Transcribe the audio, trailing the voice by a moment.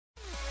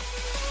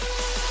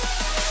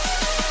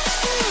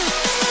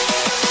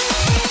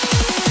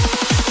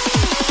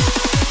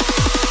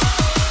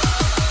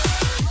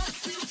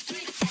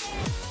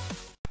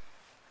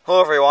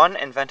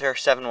everyone,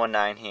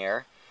 Inventor719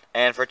 here,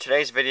 and for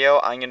today's video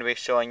I'm going to be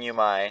showing you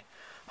my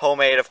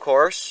homemade, of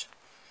course,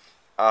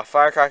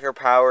 firecracker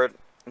powered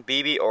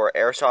BB or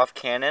airsoft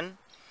cannon.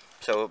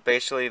 So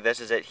basically this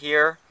is it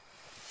here.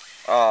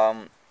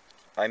 I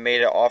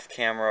made it off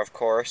camera, of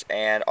course,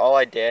 and all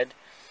I did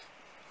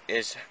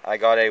is I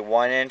got a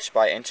 1"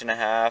 by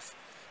 1.5"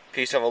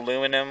 piece of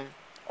aluminum,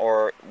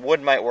 or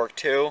wood might work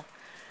too,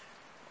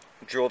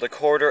 drilled a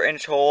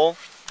 1/4" hole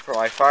for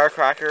my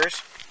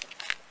firecrackers,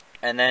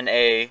 and then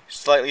a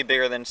slightly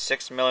bigger than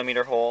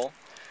 6mm hole,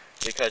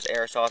 because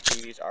airsoft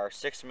BBs are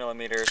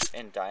 6mm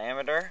in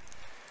diameter,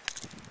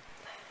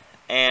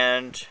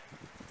 and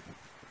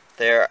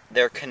they're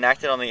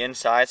connected on the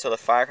inside, so the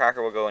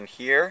firecracker will go in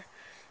here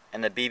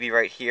and the BB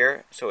right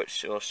here, so it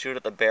will shoot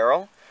at the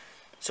barrel.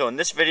 So in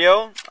this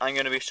video I'm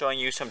going to be showing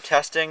you some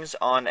testings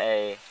on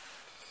a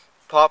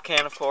pop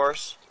can, of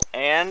course,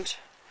 and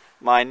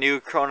my new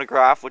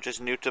chronograph, which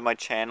is new to my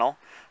channel,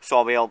 so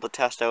I'll be able to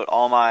test out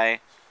all my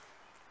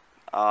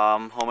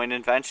homemade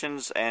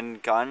inventions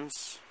and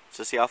guns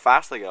to see how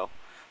fast they go.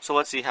 So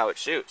let's see how it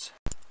shoots.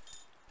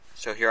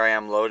 So here I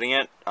am loading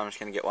it. I'm just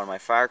going to get one of my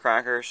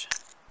firecrackers,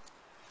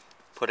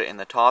 put it in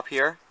the top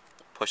here,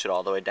 push it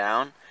all the way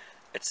down.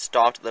 It's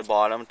stopped at the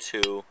bottom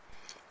to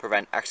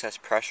prevent excess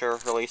pressure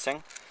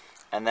releasing,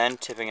 and then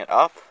tipping it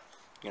up,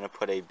 you're going to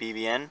put a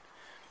BB in,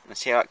 and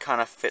see how it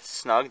kind of fits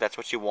snug. That's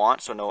what you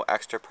want, so no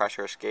extra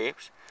pressure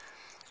escapes.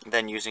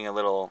 Then using a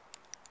little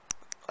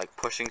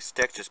pushing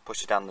stick, just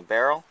push it down the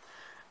barrel,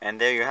 and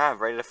there you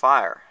have, ready to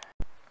fire.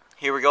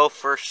 Here we go,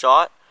 first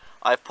shot.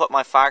 I've put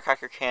my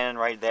firecracker cannon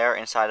right there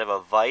inside of a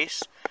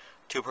vise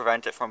to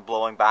prevent it from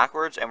blowing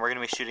backwards, and we're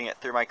going to be shooting it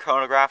through my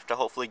chronograph to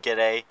hopefully get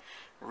a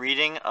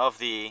reading of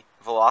the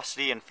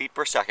velocity in feet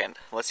per second.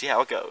 Let's see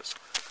how it goes.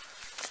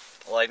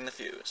 Lighting the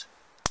fuse.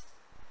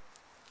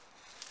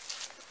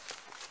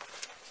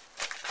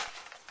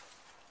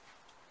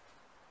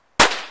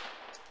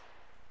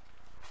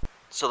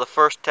 So the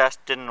first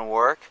test didn't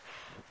work.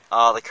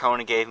 The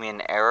chrono gave me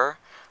an error.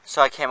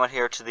 So I came out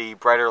here to the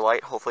brighter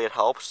light. Hopefully it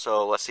helps.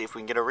 So let's see if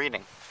we can get a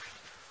reading.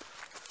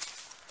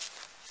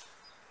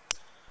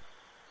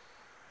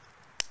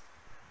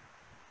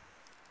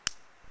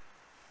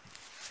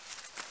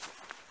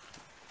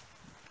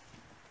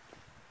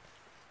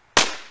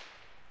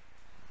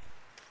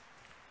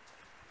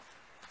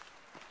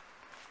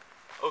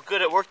 Oh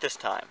good, it worked this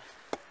time.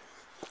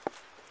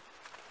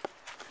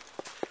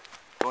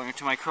 Going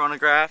into my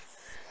chronograph,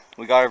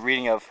 we got a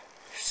reading of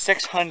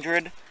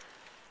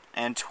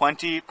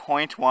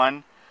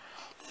 620.1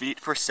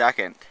 feet per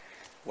second.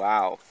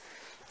 Wow.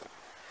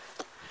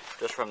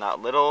 Just from that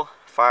little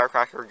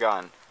firecracker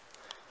gun.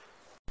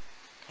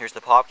 Here's the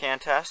pop can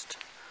test.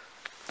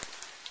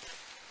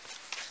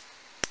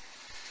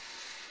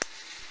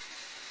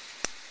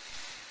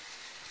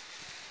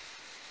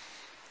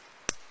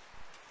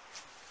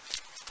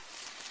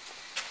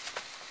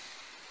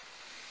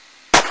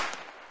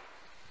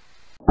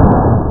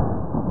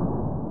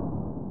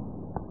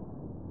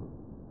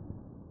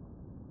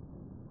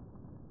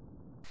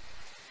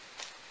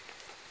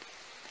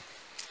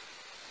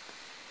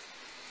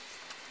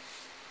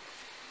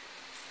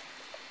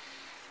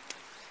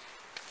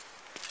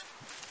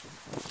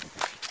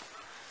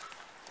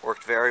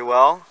 Worked very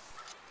well.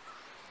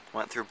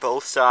 Went through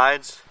both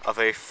sides of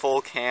a full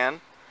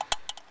can.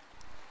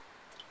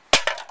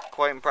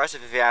 Quite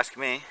impressive if you ask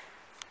me.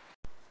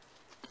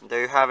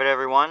 There you have it,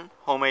 everyone.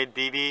 Homemade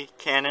BB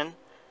cannon,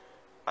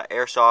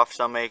 airsoft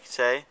some may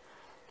say.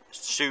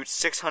 Shoots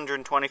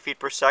 620 feet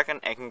per second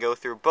and can go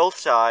through both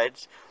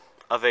sides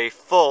of a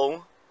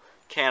full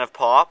can of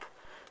pop.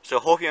 So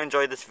hope you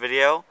enjoyed this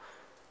video.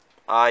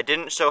 I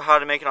didn't show how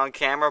to make it on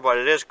camera, but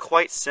it is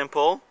quite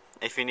simple.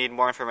 If you need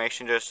more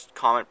information, just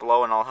comment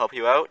below and I'll help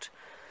you out.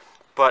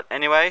 But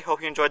anyway,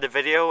 hope you enjoyed the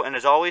video, and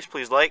as always,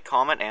 please like,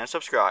 comment, and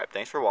subscribe.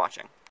 Thanks for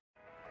watching.